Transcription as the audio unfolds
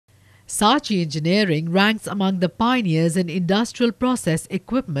Saatchi Engineering ranks among the pioneers in industrial process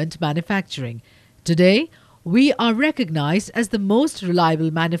equipment manufacturing. Today, we are recognized as the most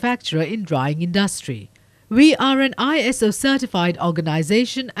reliable manufacturer in drying industry. We are an ISO certified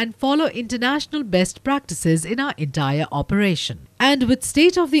organization and follow international best practices in our entire operation. And with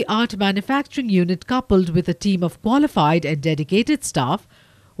state-of-the-art manufacturing unit coupled with a team of qualified and dedicated staff,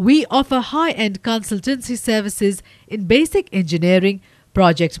 we offer high-end consultancy services in basic engineering,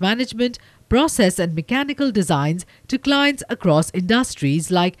 project management, process and mechanical designs to clients across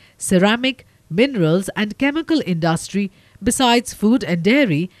industries like ceramic, minerals and chemical industry, besides food and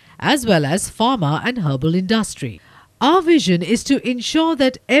dairy, as well as pharma and herbal industry. Our vision is to ensure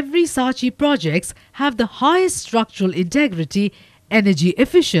that every Saatchi projects have the highest structural integrity, energy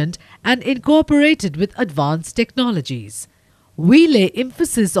efficient and incorporated with advanced technologies. We lay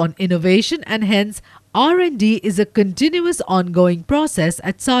emphasis on innovation and hence R&D is a continuous ongoing process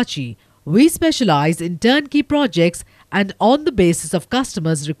at Saatchi. We specialize in turnkey projects and on the basis of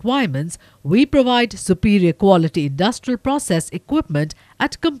customers' requirements, we provide superior quality industrial process equipment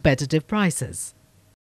at competitive prices.